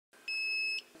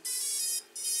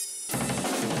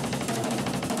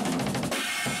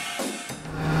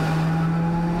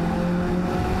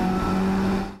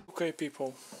Okay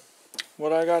people,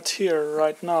 what I got here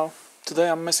right now, today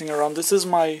I'm messing around. This is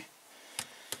my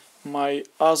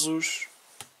Asus,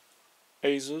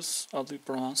 how do you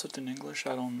pronounce it in English?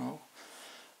 I don't know.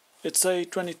 It's a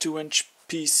 22-inch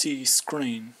PC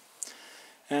screen,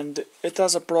 and it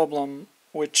has a problem,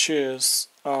 which is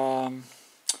you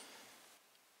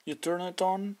turn it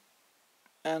on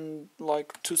and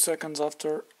like 2 seconds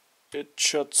after it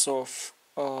shuts off.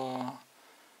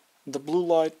 The blue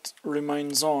light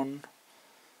remains on,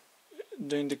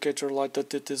 the indicator light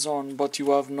that it is on, but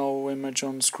you have no image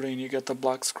on screen, you get a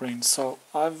black screen. So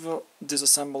I've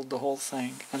disassembled the whole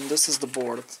thing, and this is the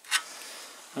board.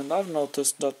 And I've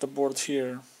noticed that the board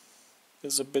here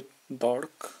is a bit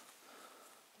dark,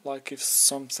 like if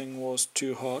something was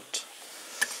too hot.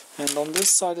 And on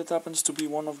this side it happens to be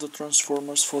one of the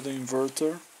transformers for the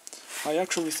inverter. I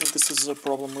actually think this is a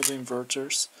problem with the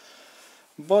inverters.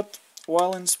 But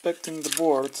while inspecting the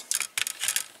board,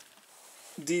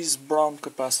 these brown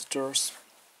capacitors,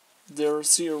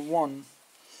 there's here one,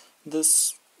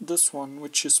 this one,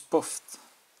 which is puffed.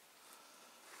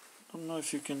 I don't know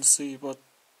if you can see, but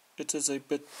it is a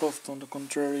bit puffed on the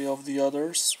contrary of the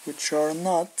others, which are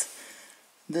not.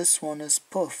 This one is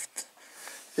puffed.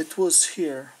 It was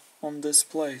here on this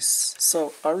place,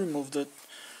 so I removed it.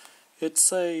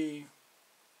 It's a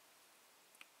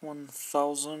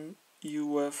 1000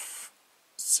 UF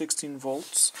 16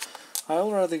 volts. I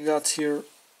already got here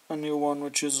a new one,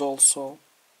 which is also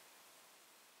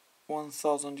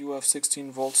 1000 UF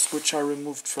 16 volts, which I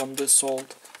removed from this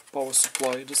old power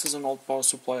supply. This is an old power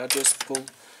supply. I just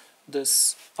pulled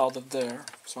this out of there,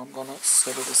 so I'm gonna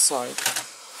set it aside.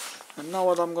 And now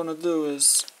what I'm gonna do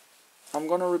is I'm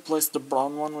gonna replace the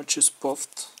brown one, which is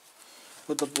puffed,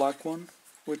 with the black one,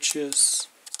 which is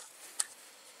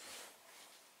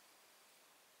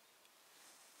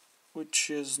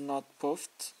not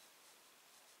puffed.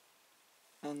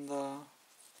 And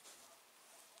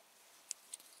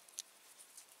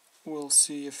we'll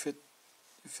see if it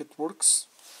works.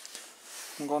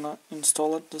 I'm gonna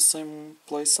install it the same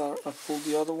place I pulled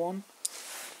the other one,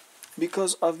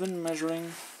 because I've been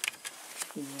measuring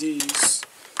these,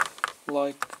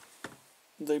 like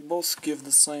they both give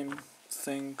the same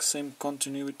thing, same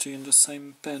continuity in the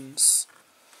same pins.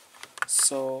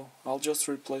 So I'll just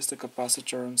replace the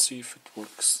capacitor and see if it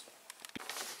works.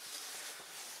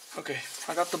 Okay,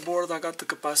 I got the board, I got the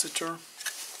capacitor.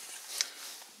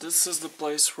 This is the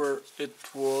place where it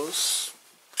was.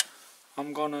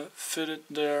 I'm gonna fit it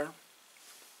there.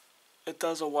 It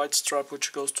has a white strap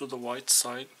which goes to the white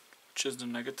side, which is the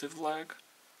negative leg.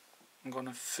 I'm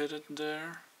gonna fit it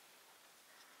there,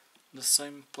 the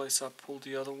same place I pulled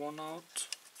the other one out.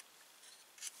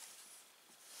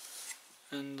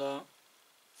 And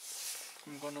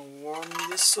I'm gonna warm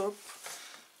this up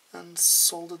and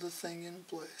solder the thing in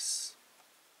place.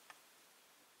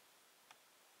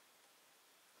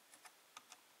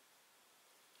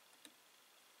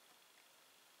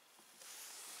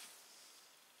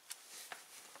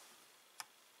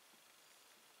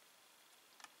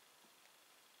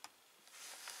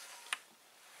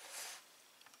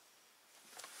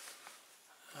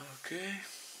 Okay,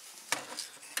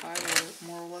 I got it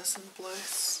more or less in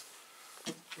place.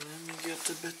 Let me get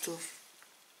a bit of,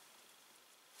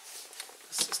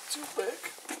 this is too big,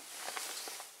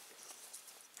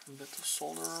 a bit of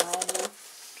solder around it.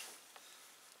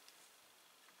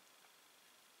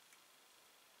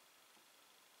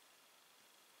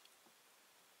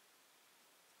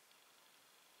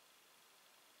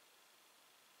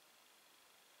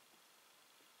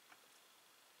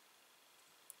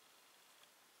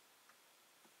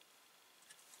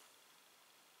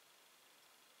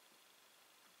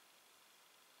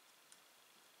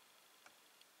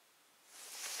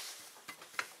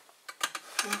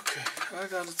 Okay, I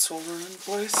got it soldered in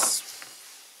place.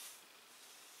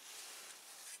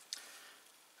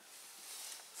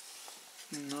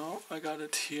 Now I got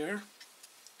it here,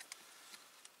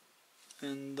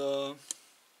 and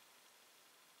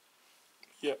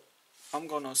yeah, I'm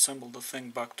gonna assemble the thing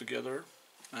back together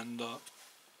and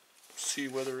see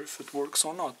whether if it works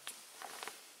or not.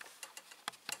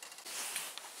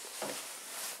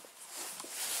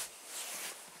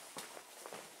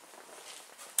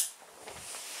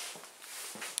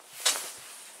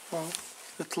 Well,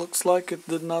 it looks like it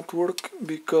did not work,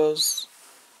 because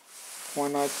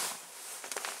when I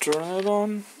turn it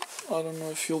on, I don't know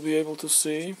if you'll be able to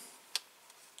see,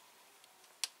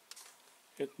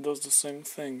 it does the same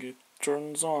thing. It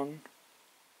turns on,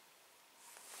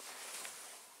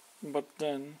 but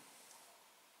then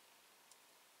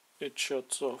it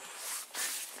shuts off.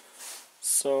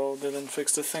 So didn't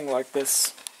fix the thing like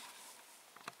this.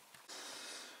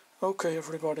 Okay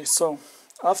everybody, so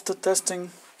after testing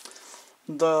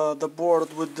the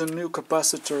board with the new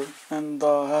capacitor and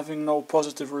having no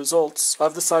positive results,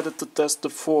 I've decided to test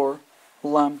the 4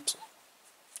 lamps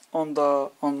on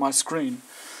my screen.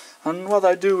 And what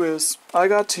I do is, I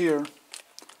got here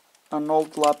an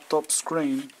old laptop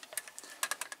screen,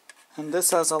 and this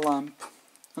has a lamp,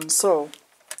 and so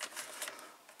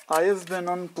I have been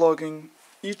unplugging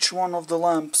each one of the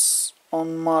lamps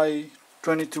on my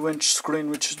 22-inch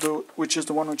screen, which is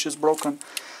the one which is broken.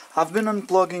 I've been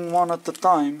unplugging one at a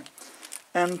time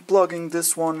and plugging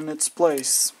this one in its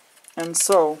place. And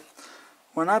so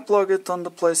when I plug it on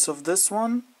the place of this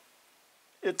one,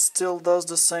 it still does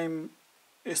the same.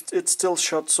 It still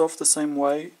shuts off the same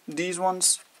way. These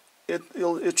ones,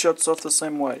 it shuts off the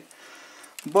same way.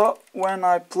 But when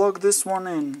I plug this one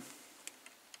in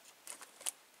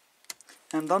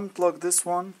and unplug this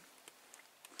one,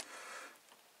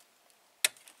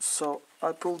 so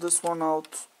I pull this one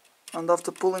out, and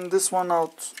after pulling this one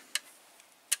out,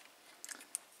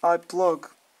 I plug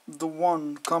the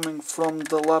one coming from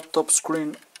the laptop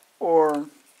screen, or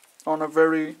on a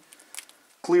very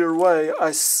clear way,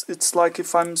 it's like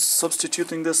if I'm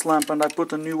substituting this lamp and I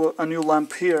put a new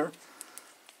lamp here.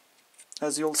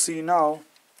 As you'll see now,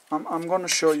 I'm gonna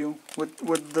show you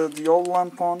with the old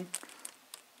lamp on,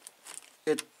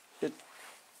 it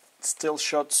still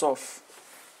shuts off.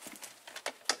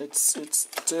 It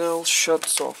still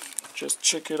shuts off. Just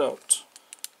check it out.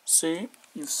 See,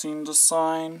 you've seen the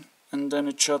sign and then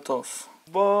it shut off.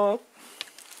 But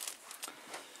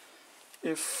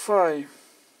if I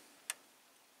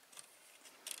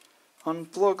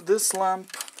unplug this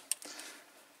lamp,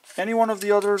 any one of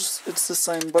the others, it's the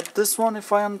same. But this one,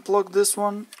 if I unplug this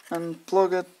one and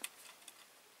unplug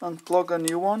a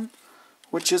new one,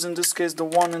 which is in this case the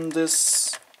one in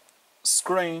this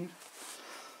screen,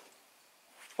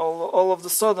 all of a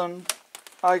sudden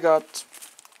let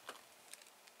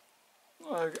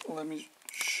me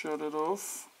shut it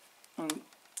off and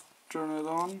turn it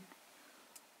on,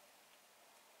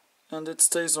 and it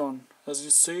stays on. As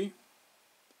you see,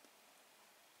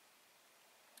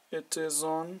 it is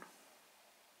on.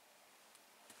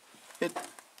 It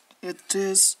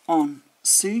is on.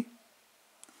 See,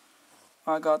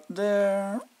 I got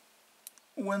there,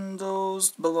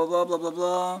 Windows, blah blah blah blah blah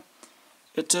blah.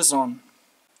 It is on.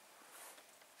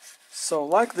 So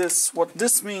like this, what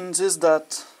this means is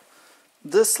that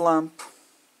this lamp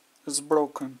is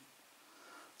broken.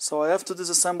 So I have to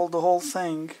disassemble the whole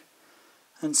thing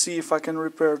and see if I can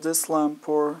repair this lamp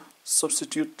or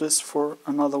substitute this for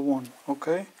another one,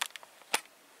 okay?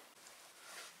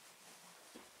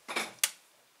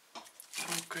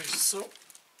 Okay, so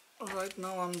right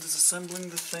now I'm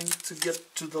disassembling the thing to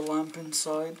get to the lamp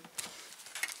inside.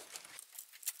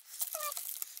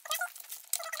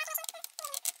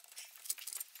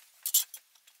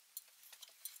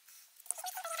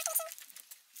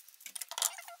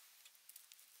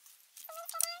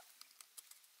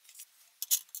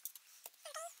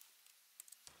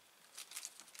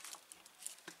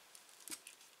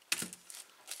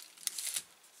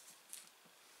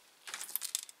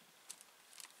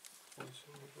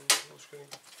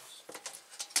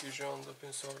 E já ando a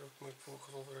pensar como é que vou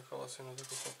resolver aquela cena do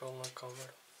papel na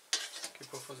câmara, que é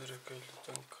para fazer aquele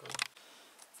tanque.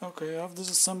 Okay, I've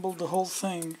disassembled the whole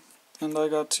thing and I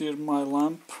got here my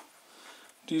lamp.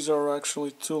 These are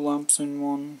actually 2 lamps in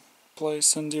one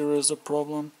place, and there is a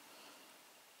problem.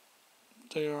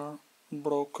 They are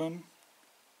broken.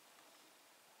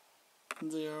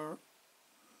 They are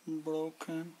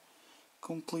broken.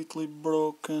 Completely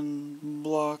broken,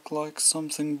 black, like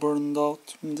something burned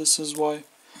out. And this is why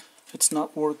it's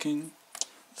not working.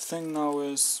 The thing now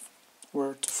is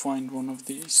where to find one of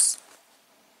these.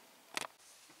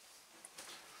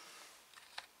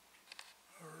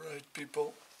 Alright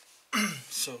people,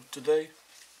 so today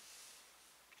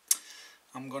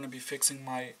I'm gonna be fixing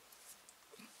my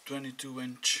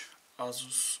 22-inch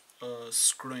Asus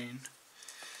screen,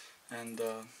 and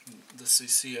the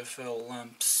CCFL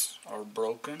lamps are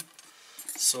broken.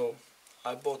 So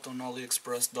I bought on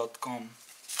AliExpress.com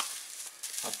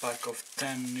a pack of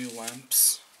 10 new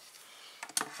lamps,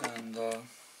 and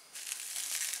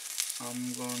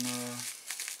I'm gonna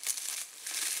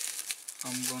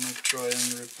try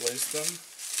and replace them.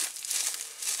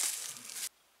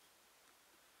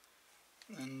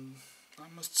 And I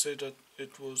must say that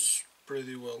it was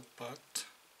pretty well packed.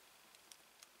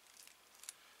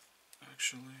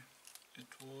 Actually, it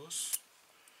was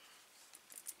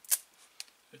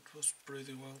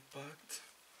pretty well packed.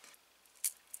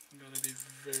 Gotta be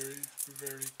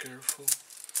very careful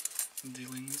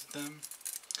dealing with them.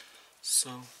 So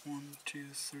 1, 2,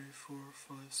 3, 4,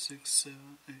 5, 6, 7,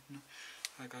 8, 9.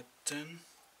 I got 10.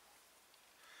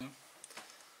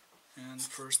 And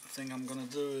first thing I'm gonna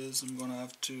do is I'm gonna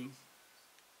have to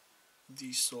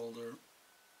desolder.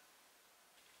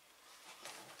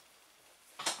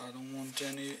 I don't want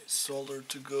any solder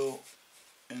to go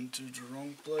into the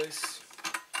wrong place.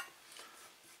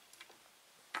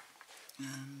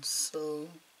 And so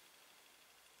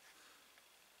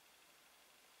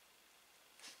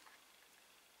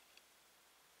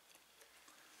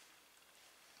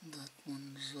that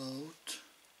one's out.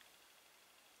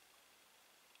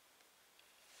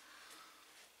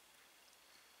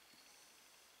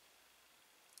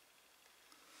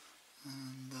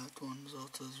 And that one's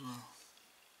out as well.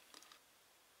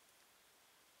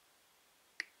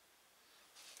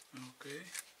 Okay.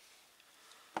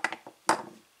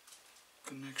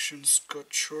 Connections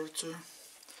got shorter.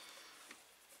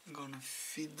 I'm gonna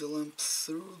feed the lamp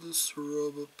through this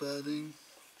rubber padding.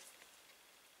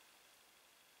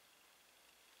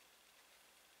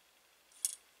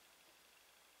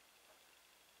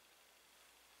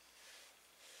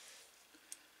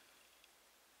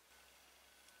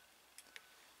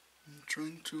 I'm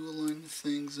trying to align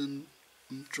things and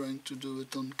I'm trying to do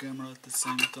it on camera at the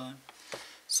same time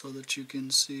so that you can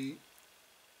see.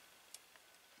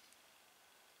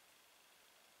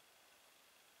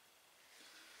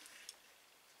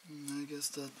 I guess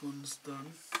that one's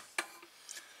done.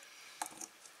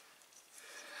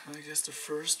 I guess the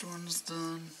first one's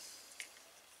done.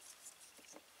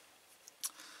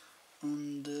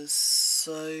 On this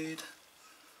side,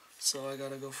 so I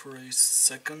gotta go for a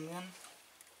second one.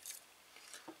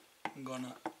 I'm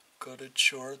gonna cut it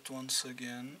short once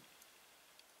again.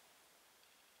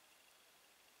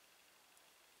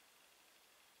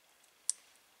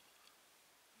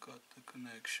 Cut the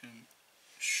connection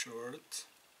short.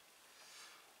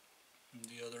 And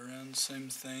the other end, same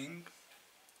thing.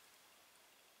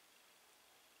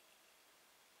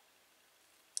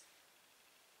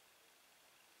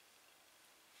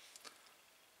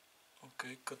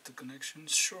 Okay, cut the connection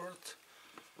short.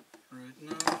 Right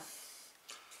now,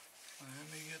 let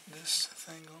me get this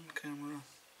thing on camera.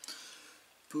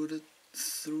 Put it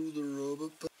through the rubber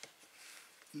pad.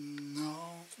 No,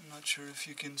 I'm not sure if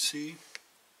you can see.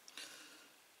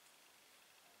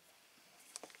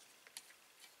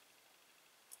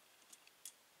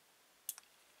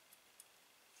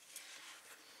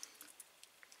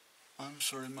 I'm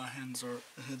sorry, my hands are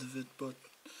ahead of it, but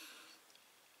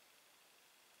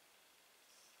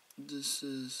this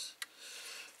is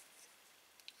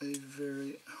a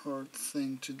very hard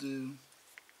thing to do,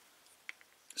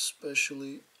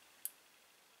 especially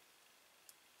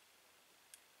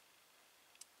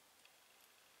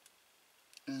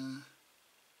and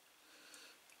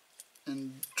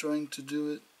trying to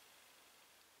do it,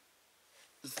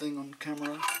 the thing on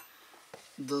camera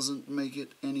doesn't make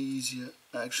it any easier.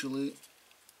 Actually,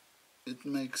 it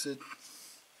makes it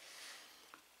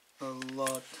a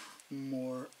lot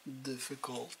more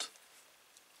difficult.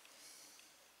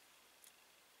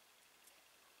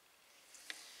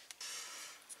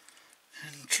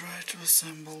 And try to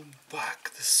assemble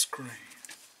back the screen.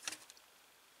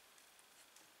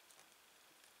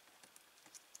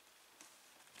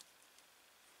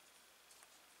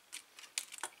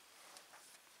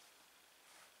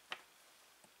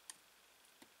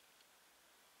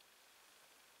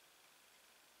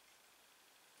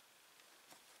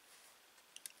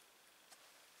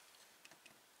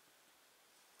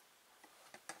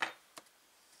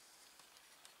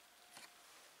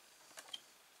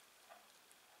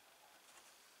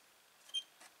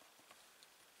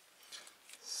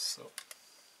 So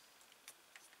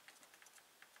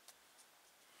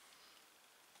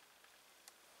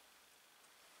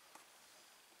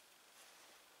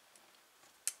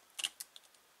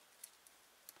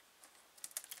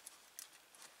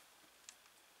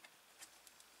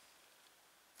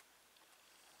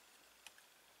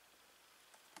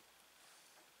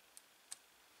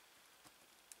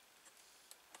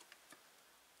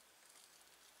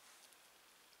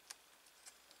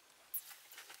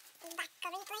back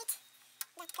covering plate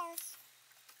that goes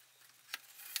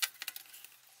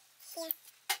here.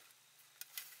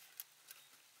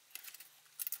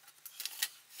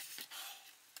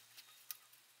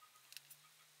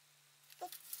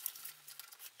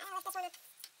 I like this one up.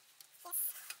 Yes.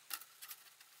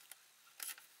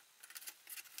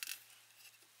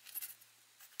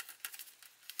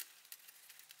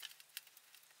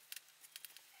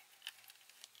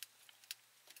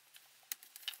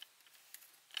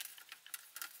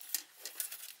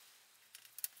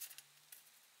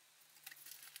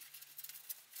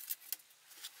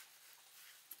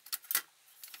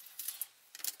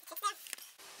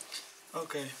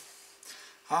 Okay,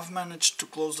 I've managed to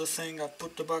close the thing. I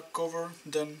put the back cover,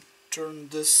 then turn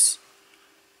this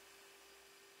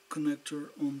connector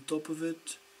on top of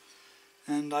it,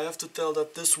 and I have to tell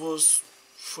that this was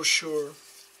for sure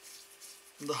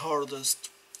the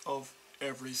hardest of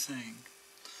everything.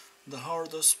 The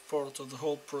hardest part of the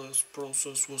whole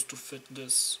process was to fit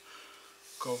this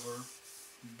cover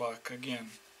back again.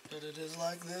 But it is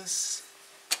like this.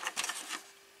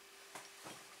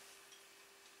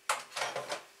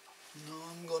 Now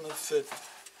I'm gonna fit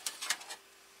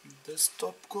this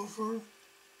top cover.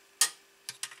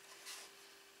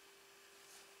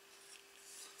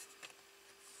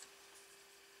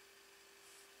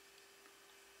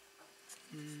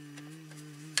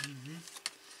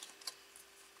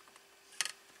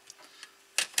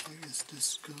 I guess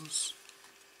this goes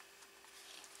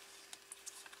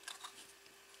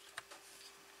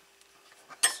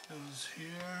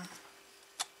here.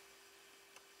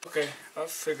 Okay,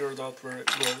 I've figured out where it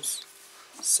goes.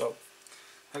 So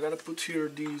I gotta put here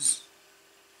these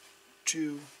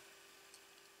two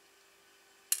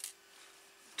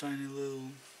tiny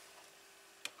little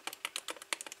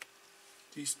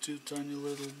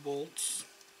bolts.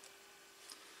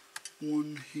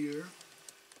 One here.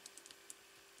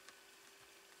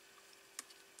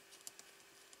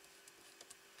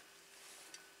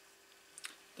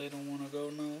 They don't want to go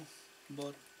now,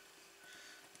 but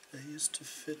they used to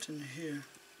fit in here.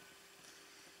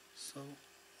 So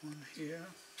one here,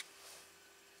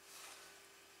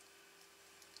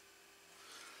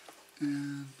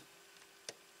 and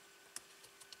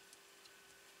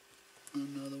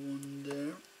another one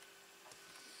there.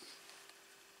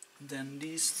 Then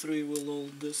these three will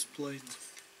hold this plate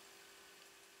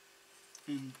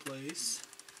in place.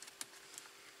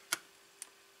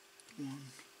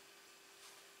 One,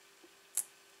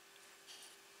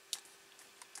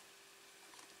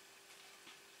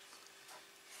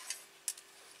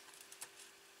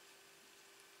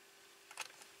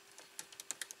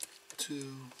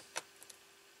 two,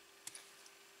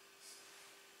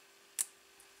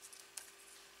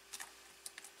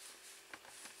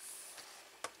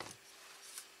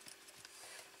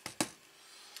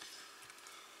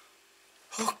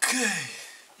 okay,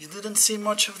 you didn't see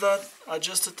much of that. I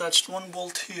just attached one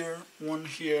bolt here, one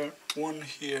here, one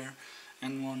here,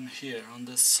 and one here on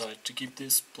this side to keep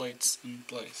these plates in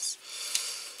place.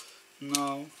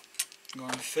 Now I'm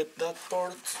gonna fit that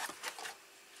part,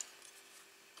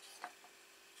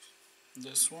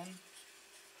 this one,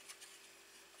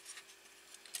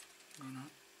 I'm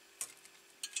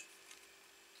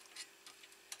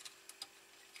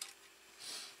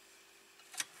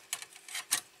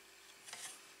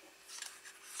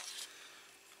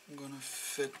gonna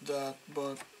fit that,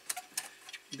 but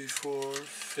before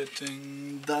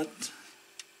fitting that,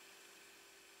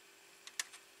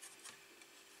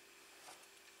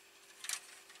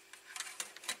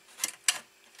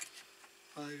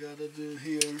 I gotta do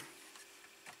here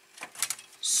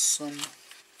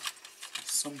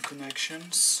some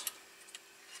connections.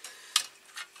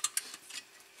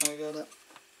 I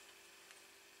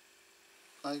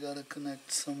gotta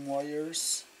connect some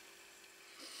wires,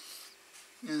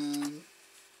 and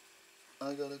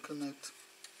I gotta connect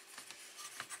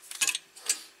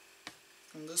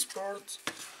on this part.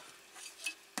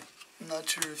 Not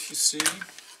sure if you see,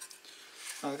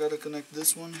 I gotta connect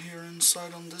this one here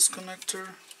inside on this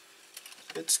connector.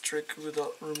 It's tricky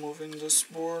without removing this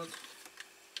board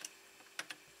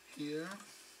here.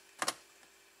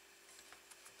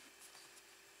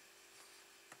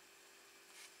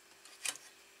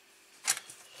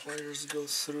 Wires go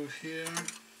through here.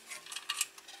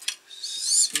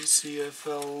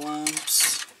 CCFL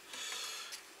lamps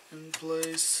in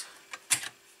place.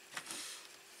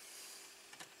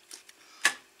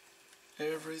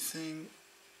 Everything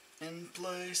in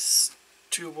place.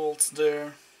 2 bolts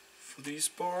there for these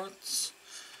parts.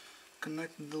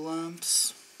 Connect the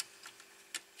lamps.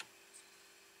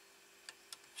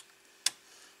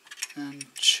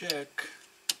 And check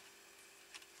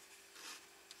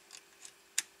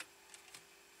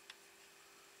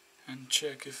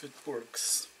if it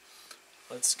works.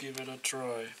 Let's give it a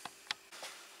try.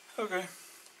 Okay,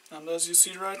 and as you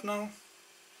see right now,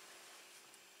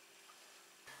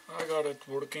 I got it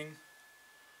working.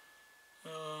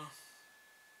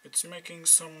 It's making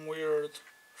some weird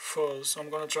fuzz. I'm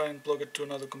gonna try and plug it to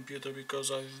another computer because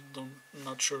I'm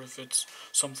not sure if it's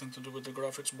something to do with the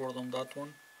graphics board on that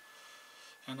one.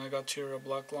 And I got here a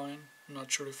black line.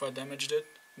 Not sure if I damaged it,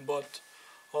 but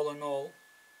all in all,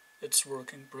 it's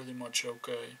working pretty much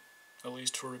okay. At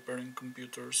least for repairing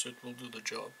computers, it will do the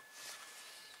job.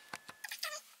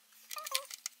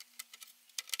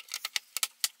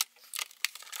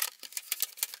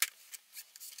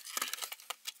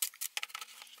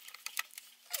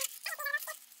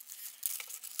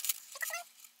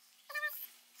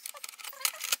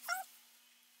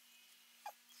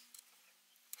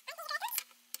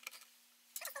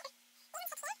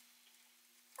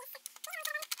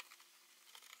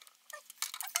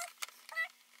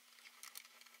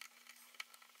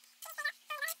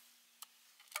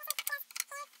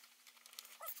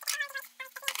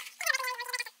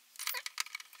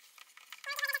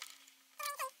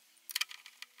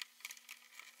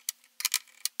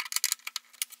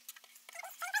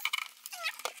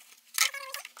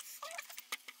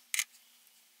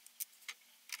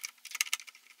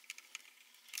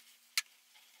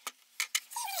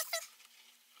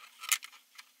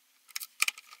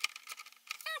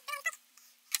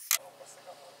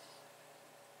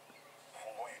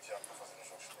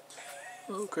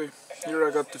 Okay, here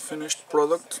I got the finished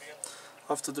product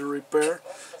after the repair,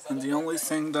 and the only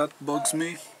thing that bugs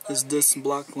me is this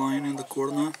black line in the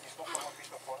corner.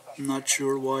 I'm not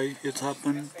sure why it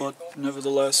happened, but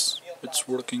nevertheless it's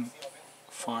working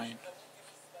fine.